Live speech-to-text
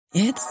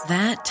It's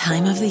that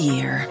time of the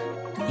year.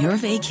 Your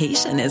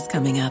vacation is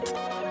coming up.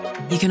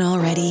 You can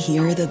already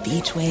hear the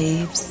beach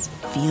waves,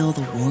 feel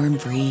the warm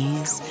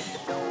breeze,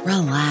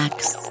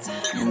 relax,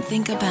 and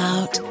think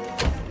about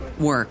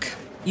work.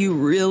 You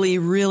really,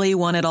 really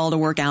want it all to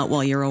work out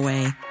while you're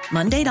away.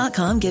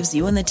 Monday.com gives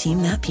you and the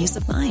team that peace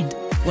of mind.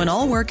 When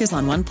all work is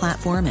on one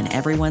platform and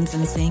everyone's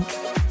in sync,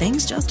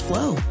 things just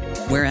flow.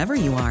 Wherever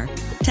you are,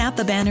 tap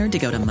the banner to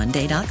go to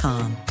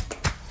Monday.com.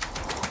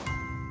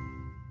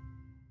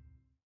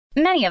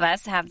 Many of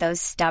us have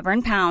those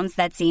stubborn pounds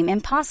that seem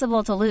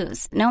impossible to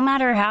lose, no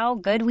matter how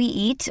good we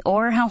eat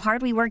or how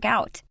hard we work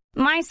out.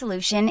 My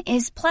solution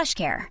is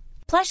PlushCare.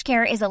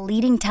 PlushCare is a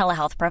leading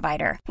telehealth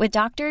provider with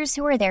doctors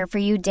who are there for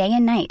you day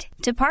and night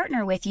to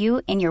partner with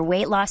you in your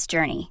weight loss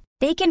journey.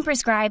 They can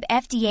prescribe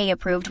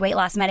FDA-approved weight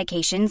loss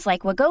medications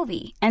like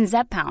Wegovy and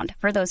Zepbound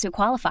for those who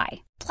qualify.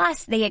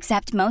 Plus, they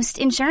accept most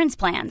insurance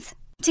plans.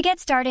 To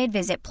get started,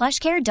 visit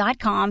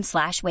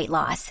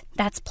plushcare.com/weightloss.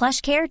 That's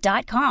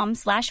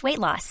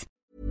plushcare.com/weightloss.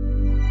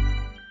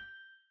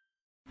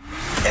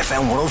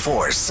 FM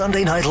 104's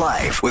Sunday Night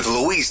Live with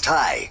Louise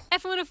Ty.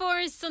 FM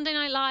 104's Sunday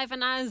Night Live,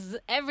 and as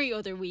every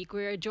other week,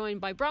 we're joined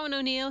by Bronwyn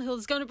O'Neill,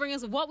 who's going to bring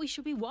us what we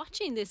should be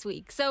watching this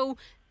week. So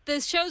the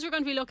shows we're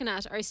going to be looking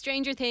at are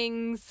Stranger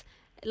Things,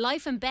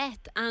 Life and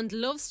Beth, and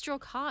Love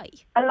Struck High.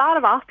 A lot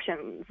of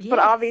options, yes. But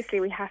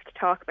obviously we have to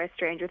talk about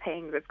Stranger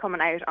Things. It's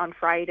coming out on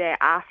Friday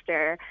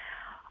after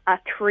a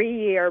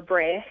 3-year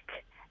break,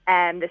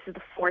 and this is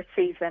the 4th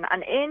season.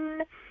 And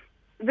in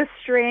the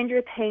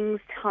Stranger Things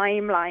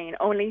timeline,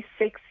 only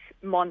 6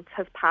 months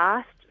has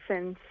passed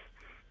since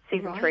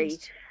season 3,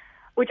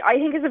 which I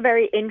think is a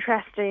very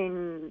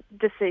interesting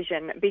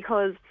decision,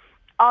 because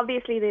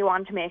obviously they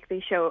want to make the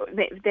show,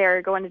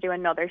 they're going to do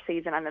another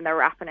season and then they're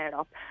wrapping it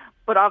up.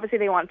 But obviously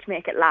they want to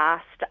make it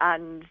last,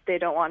 and they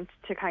don't want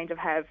to kind of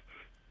have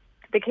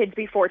the kids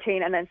be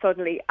 14 and then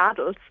suddenly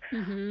adults.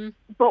 Mm-hmm.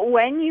 But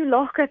when you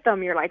look at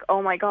them, you're like,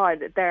 oh my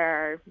God,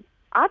 they're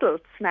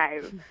adults now.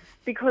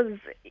 Because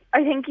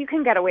I think you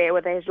can get away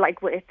with it,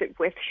 like with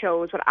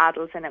shows with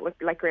adults in it, with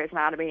like Grey's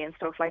Anatomy and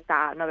stuff like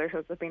that, and other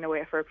shows that have been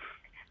away for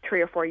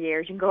 3 or 4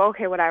 years. You can go,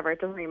 okay, whatever, it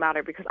doesn't really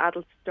matter, because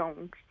adults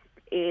don't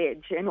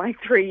age in like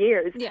 3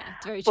 years. Yeah,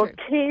 it's very true. But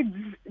kids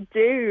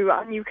do,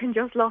 and you can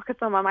just look at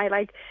them. And I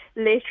like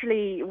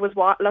literally was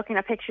looking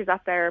at pictures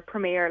at their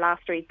premiere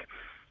last week,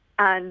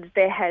 and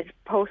they had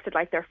posted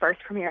like their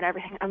first premiere and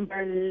everything, and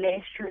they're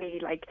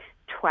literally like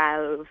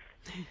 12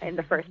 in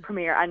the first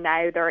premiere, and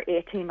now they're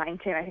 18,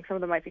 19. I think some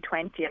of them might be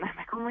 20, and I'm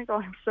like, oh my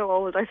God, I'm so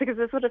old. I think, is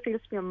this what it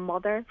feels to be a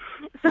mother?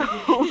 So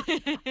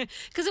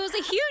because it was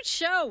a huge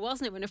show,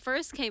 wasn't it, when it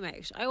first came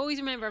out? I always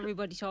remember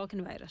everybody talking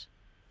about it.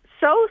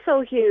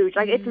 So huge.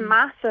 Like, it's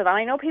massive, and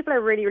I know people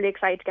are really, really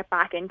excited to get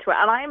back into it,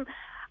 and I'm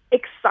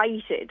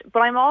excited,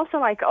 but I'm also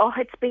like, oh,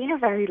 it's been a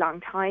very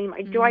long time.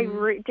 Do I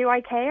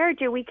care?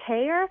 Do we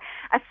care?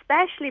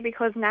 Especially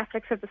because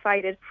Netflix have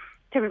decided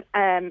to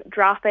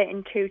drop it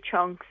in 2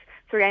 chunks.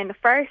 So we're getting the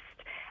first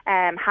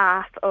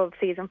half of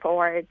season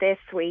 4 this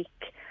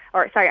week,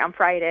 on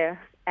Friday,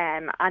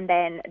 and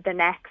then the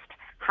next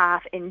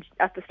half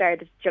at the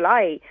start of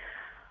July.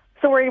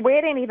 So we're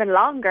waiting even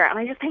longer, and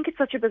I just think it's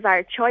such a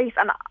bizarre choice.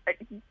 And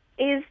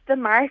is the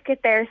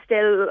market there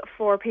still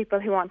for people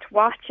who want to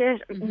watch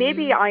it? Mm-hmm.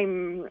 Maybe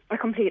I'm a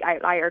complete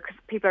outlier, because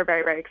people are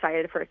very, very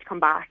excited for it to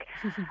come back.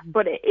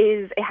 But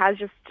it has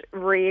just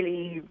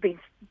really been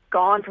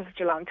gone for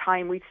such a long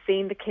time. We've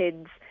seen the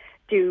kids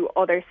do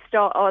other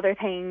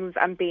things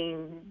and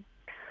being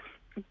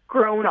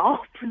grown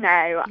up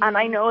now. And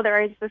I know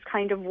there is this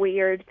kind of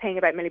weird thing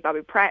about Millie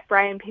Bobby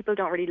Brown. People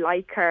don't really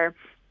like her.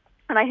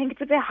 And I think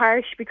it's a bit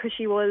harsh, because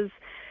she was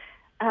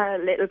a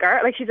little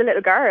girl. Like, she's a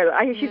little girl.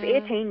 She's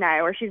 18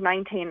 now, or she's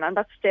 19, and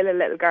that's still a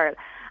little girl.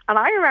 And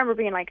I remember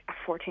being like a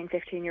 14,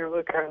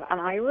 15-year-old girl,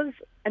 and I was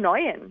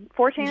annoying.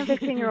 14 and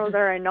 15-year-olds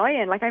are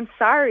annoying. Like, I'm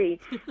sorry.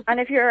 And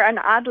if you're an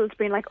adult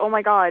being like, oh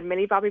my God,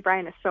 Millie Bobby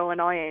Brown is so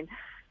annoying,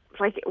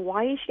 like,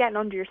 why is she getting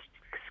under your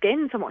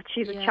skin so much?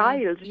 She's a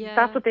child. Yeah.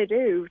 That's what they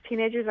do.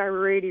 Teenagers are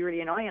really,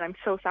 really annoying. I'm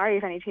so sorry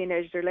if any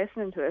teenagers are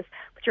listening to this,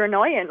 but you're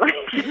annoying.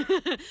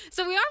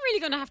 So we are really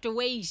going to have to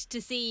wait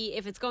to see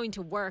if it's going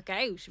to work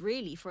out,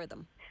 really, for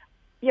them.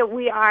 Yeah,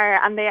 we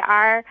are, and they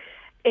are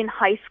in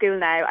high school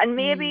now. And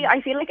maybe I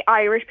feel like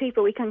Irish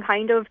people, we can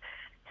kind of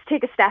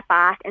take a step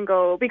back and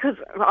go, because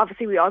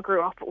obviously we all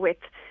grew up with,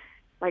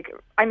 like,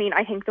 I mean,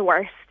 I think the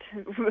worst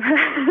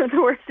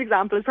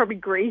example is probably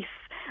Greece.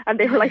 And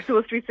they were like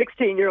supposed to be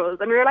 16-year-olds,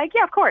 and we were like,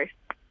 yeah, of course,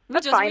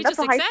 that's fine. That's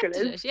what high school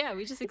is. Yeah,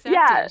 we just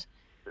accepted it.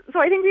 So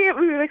I think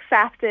we've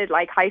accepted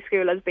like high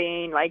school as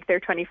being like they're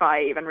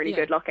 25 and really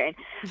good looking.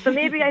 So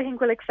maybe I think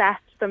we'll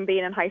accept them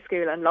being in high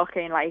school and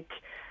looking like,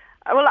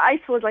 well, I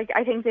suppose like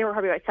I think they were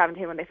probably like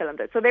 17 when they filmed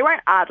it, so they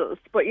weren't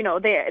adults. But you know,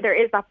 there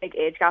is that big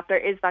age gap. There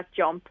is that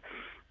jump.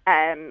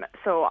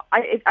 So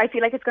I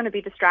feel like it's going to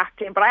be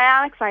distracting, but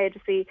I am excited to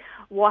see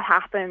what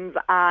happens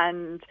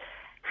and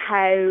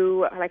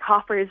how, like,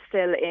 Hopper is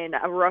still in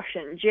a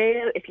Russian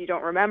jail. If you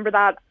don't remember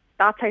that,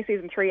 that's how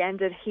season 3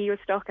 ended. He was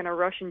stuck in a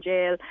Russian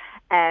jail.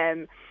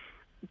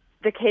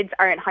 the kids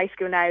are in high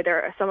school now.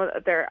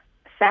 They're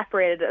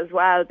separated as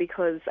well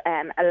because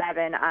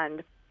Eleven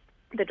and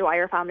the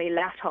Dwyer family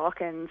left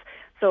Hawkins.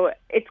 So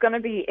it's going to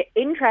be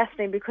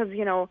interesting because,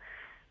 you know,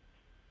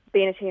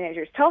 being a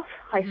teenager is tough,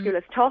 high school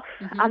is tough,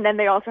 and then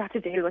they also have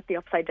to deal with the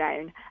upside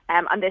down.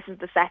 And this is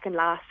the second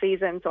last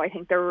season, so I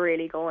think they're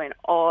really going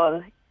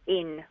all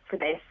in for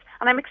this.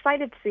 And I'm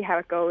excited to see how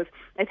it goes.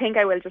 I think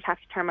I will just have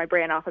to turn my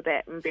brain off a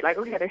bit and be like,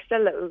 okay, they're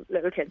still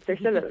little kids,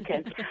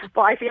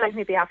 But I feel like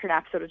maybe after an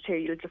episode or two,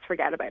 you'll just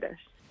forget about it.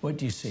 What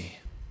do you see?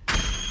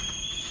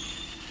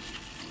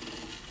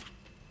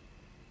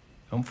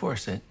 Don't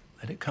force it.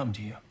 Let it come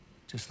to you,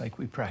 just like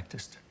we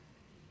practiced.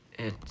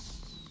 It's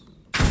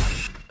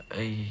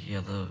a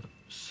yellow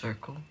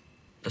circle.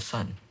 The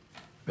sun.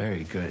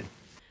 Very good.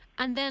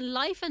 And then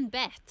Life and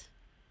Beth.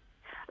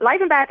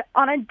 Life and Beth,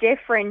 on a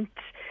different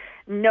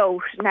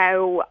note,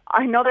 now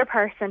another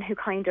person who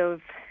kind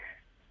of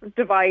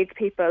divides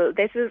people.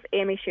 This is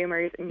Amy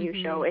Schumer's new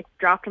show. It's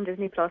dropped on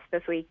Disney Plus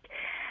this week.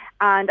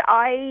 And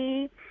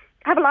I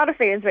have a lot of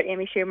feelings about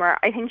Amy Schumer.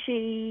 I think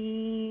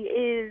she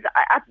is,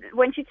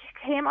 when she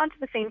came onto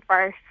the scene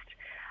first,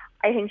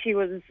 I think she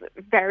was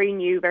very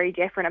new, very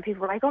different, and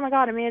people were like, oh my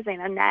God,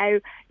 amazing. And now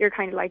you're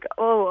kind of like,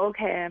 oh,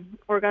 okay,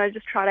 we're going to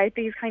just trot out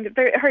these kind of,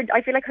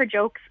 I feel like her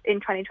jokes in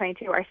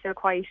 2022 are still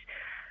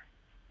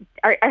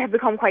I have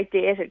become quite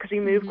dated because we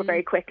move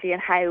very quickly in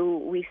how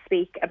we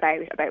speak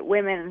about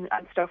women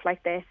and stuff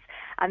like this.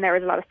 And there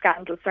was a lot of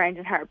scandal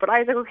surrounding her. But I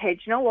was like, okay,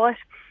 do you know what?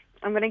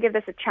 I'm going to give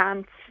this a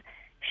chance.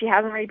 She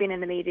hasn't really been in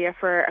the media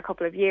for a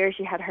couple of years.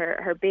 She had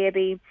her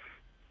baby.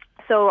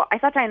 So I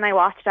sat down and I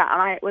watched that,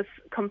 and it was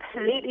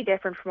completely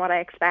different from what I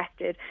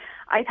expected.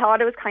 I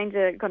thought it was kind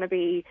of going to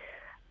be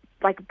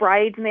like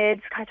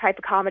Bridesmaids type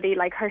of comedy,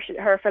 like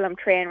her film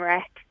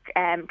Trainwreck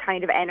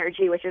kind of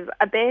energy, which is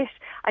a bit,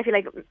 I feel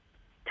like,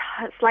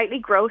 slightly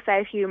gross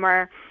out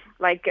humour,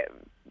 like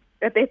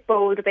a bit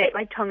bold, a bit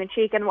like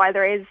tongue-in-cheek. And while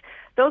there is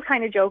those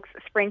kind of jokes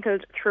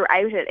sprinkled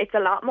throughout it, it's a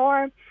lot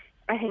more,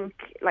 I think,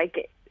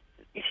 like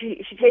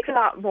she takes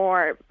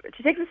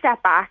a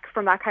step back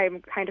from that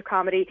kind of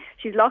comedy.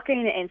 She's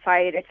looking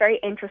inside. It's very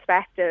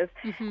introspective,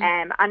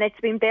 and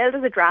it's been billed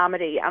as a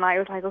dramedy. And I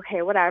was like,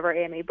 okay, whatever,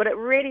 Amy. But it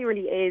really,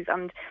 really is,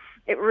 and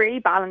it really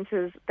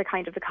balances the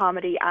kind of the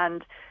comedy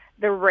and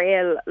the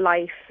real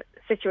life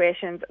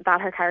situations that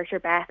her character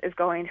Beth is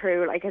going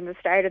through. Like in the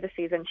start of the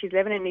season, she's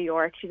living in New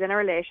York. She's in a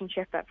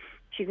relationship that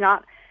she's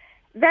not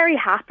very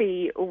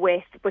happy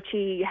with, but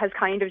she has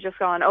kind of just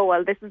gone, oh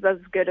well, this is as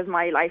good as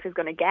my life is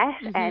going to get.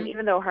 And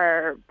even though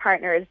her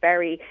partner is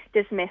very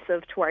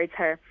dismissive towards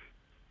her,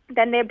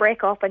 then they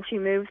break up and she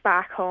moves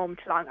back home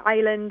to Long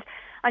Island,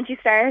 and she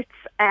starts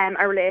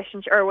a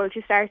relationship, or well,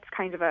 she starts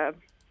kind of a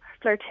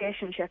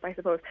flirtationship, I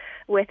suppose,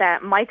 with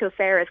Michael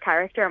Cera's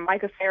character. And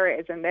Michael Cera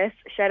is in this.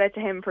 Shout out to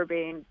him for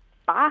being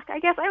back, I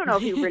guess. I don't know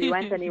if he really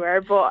went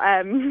anywhere, but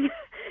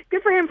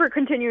good for him for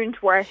continuing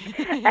to work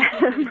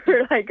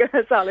for like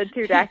a solid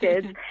 2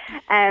 decades.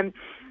 And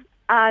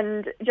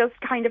just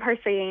kind of her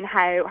seeing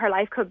how her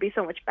life could be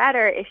so much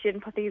better if she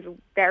didn't put these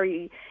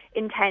very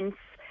intense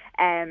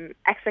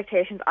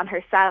expectations on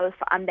herself,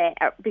 and then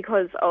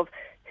because of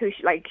who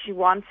she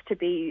wants to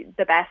be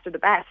the best of the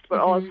best, but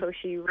also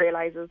she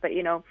realizes that,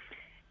 you know,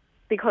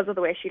 because of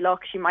the way she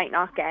looks, she might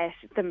not get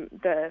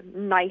the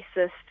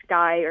nicest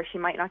guy, or she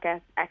might not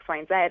get X, Y,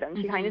 and Z. And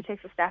she kind of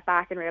takes a step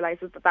back and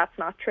realizes that that's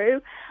not true.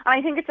 And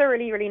I think it's a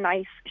really, really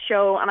nice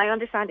show. And I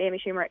understand Amy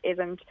Schumer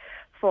isn't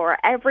for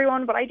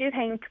everyone, but I do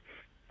think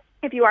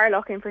if you are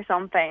looking for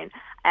something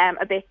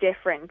a bit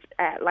different,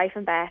 Life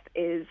and Beth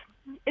is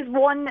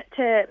one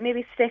to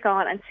maybe stick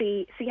on and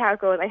see how it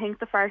goes. I think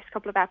the first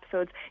couple of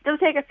episodes, it does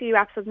take a few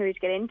episodes maybe to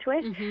get into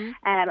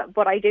it,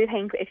 but I do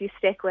think if you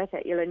stick with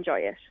it, you'll enjoy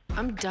it.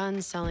 I'm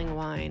done selling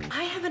wine.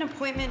 I have an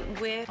appointment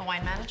with a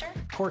wine manager.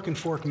 Cork and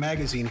Fork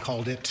magazine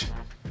called it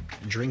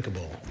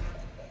drinkable.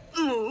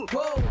 Ooh.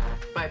 Whoa!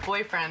 My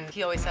boyfriend,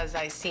 he always says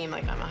I seem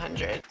like I'm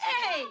 100.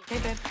 Hey! Hey,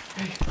 babe.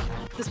 Hey.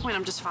 At this point,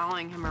 I'm just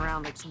following him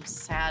around like some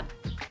sad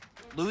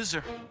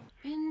loser.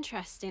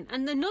 Interesting.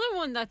 And another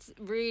one that's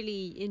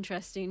really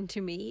interesting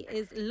to me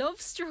is Love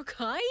Struck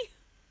High.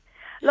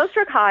 Love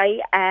Struck High.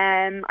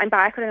 I'm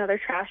back with another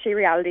trashy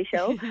reality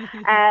show.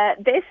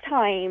 This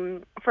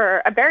time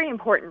for a very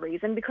important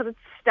reason, because it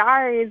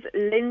stars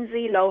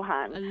Lindsay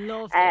Lohan. I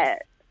love this.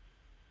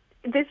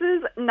 This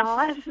is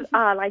not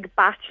like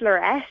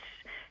Bachelorette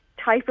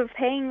type of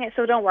thing,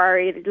 so don't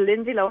worry.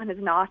 Lindsay Lohan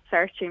is not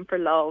searching for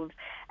love.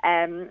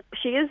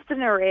 She is the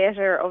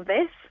narrator of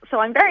this, so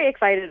I'm very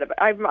excited about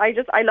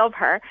it. I love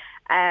her.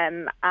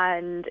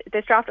 And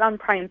this dropped on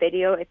Prime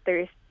Video.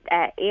 There's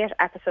 8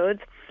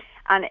 episodes,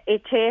 and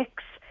it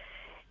takes,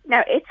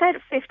 now it said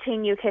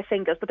 15 UK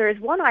singles, but there is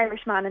one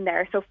Irishman in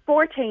there, so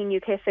 14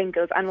 UK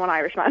singles and one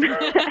Irishman.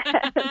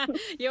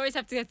 You always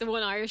have to get the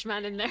one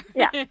Irishman in there.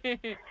 Yeah,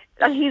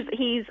 and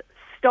he's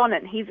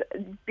stunning. He's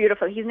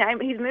beautiful. He's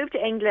moved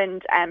to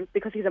England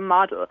because he's a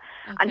model,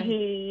 and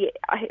he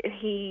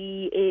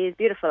is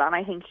beautiful, and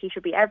I think he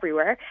should be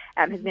everywhere.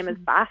 His name is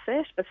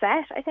Bassett,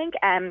 I think.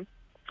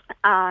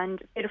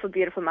 and beautiful,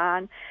 beautiful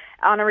man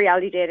on a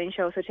reality dating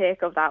show, so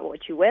take of that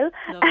what you will.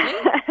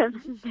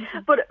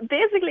 But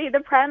basically the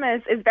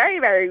premise is very,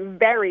 very,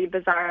 very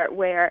bizarre,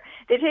 where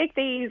they take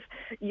these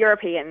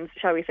Europeans,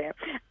 shall we say,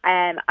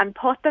 and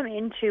put them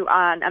into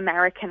an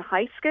American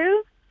high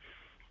school,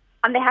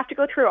 and they have to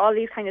go through all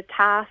these kind of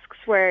tasks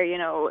where, you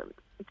know,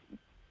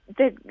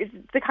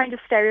 the kind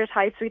of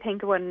stereotypes we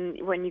think of when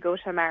you go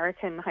to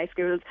American high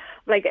schools.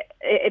 Like,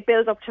 it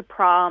builds up to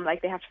prom,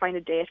 like they have to find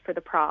a date for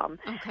the prom.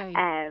 Okay.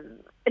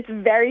 It's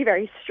very,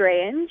 very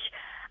strange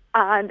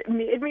and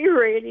made me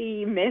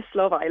really miss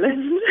Love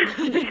Island.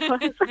 Well,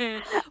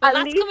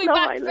 that's coming Love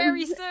back Island,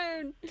 very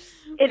soon.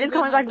 It is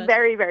coming back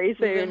very, very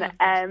soon.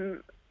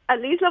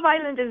 At least Love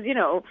Island is, you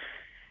know,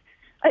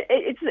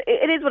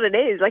 it is what it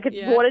is. Like, it's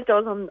what it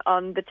does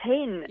on the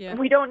tin. Yeah.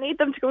 We don't need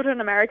them to go to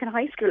an American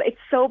high school. It's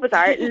so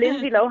bizarre.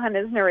 Lindsay Lohan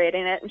is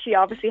narrating it, and she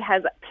obviously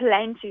has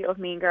plenty of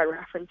Mean Girl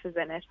references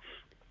in it.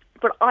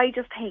 But I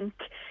just think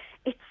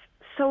it's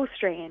so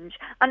strange.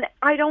 And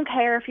I don't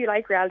care if you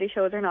like reality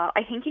shows or not.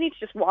 I think you need to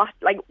just watch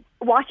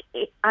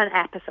an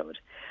episode,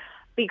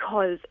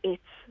 because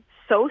it's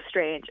so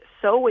strange,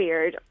 so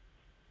weird.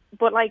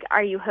 But, like,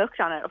 are you hooked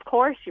on it? Of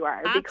course you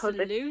are. Absolutely. Because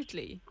it's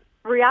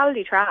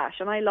reality trash,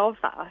 and I love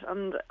that,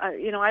 and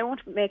you know, I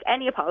won't make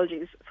any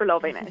apologies for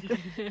loving it.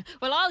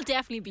 Well, I'll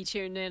definitely be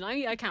tuned in.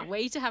 I can't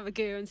wait to have a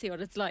go and see what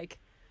it's like.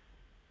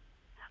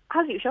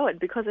 As you should,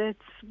 because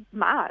it's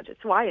mad,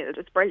 it's wild,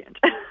 it's brilliant.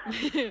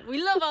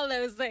 We love all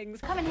those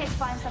things. Coming here to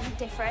find something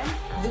different.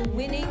 The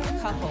winning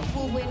couple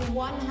will win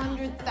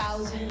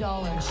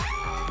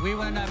 $100,000. We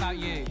want to know about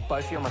you.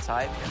 Both of you are my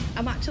type.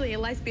 I'm actually a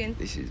lesbian.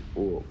 This is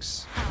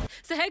Orcs.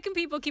 So how can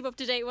people keep up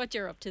to date what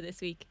you're up to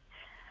this week?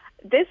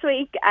 This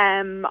week,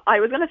 I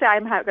was going to say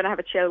I'm going to have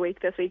a chill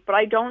week this week, but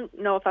I don't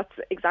know if that's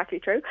exactly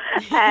true.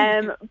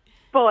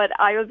 But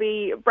I will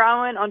be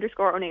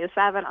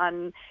Brown_O'Neill7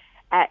 on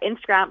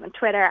Instagram and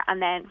Twitter,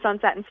 and then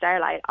Sunset and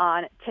Starlight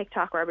on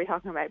TikTok, where I'll be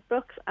talking about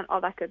books and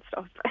all that good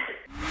stuff.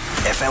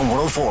 FM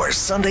 104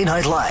 Sunday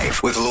Night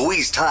Live with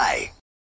Louise Ty.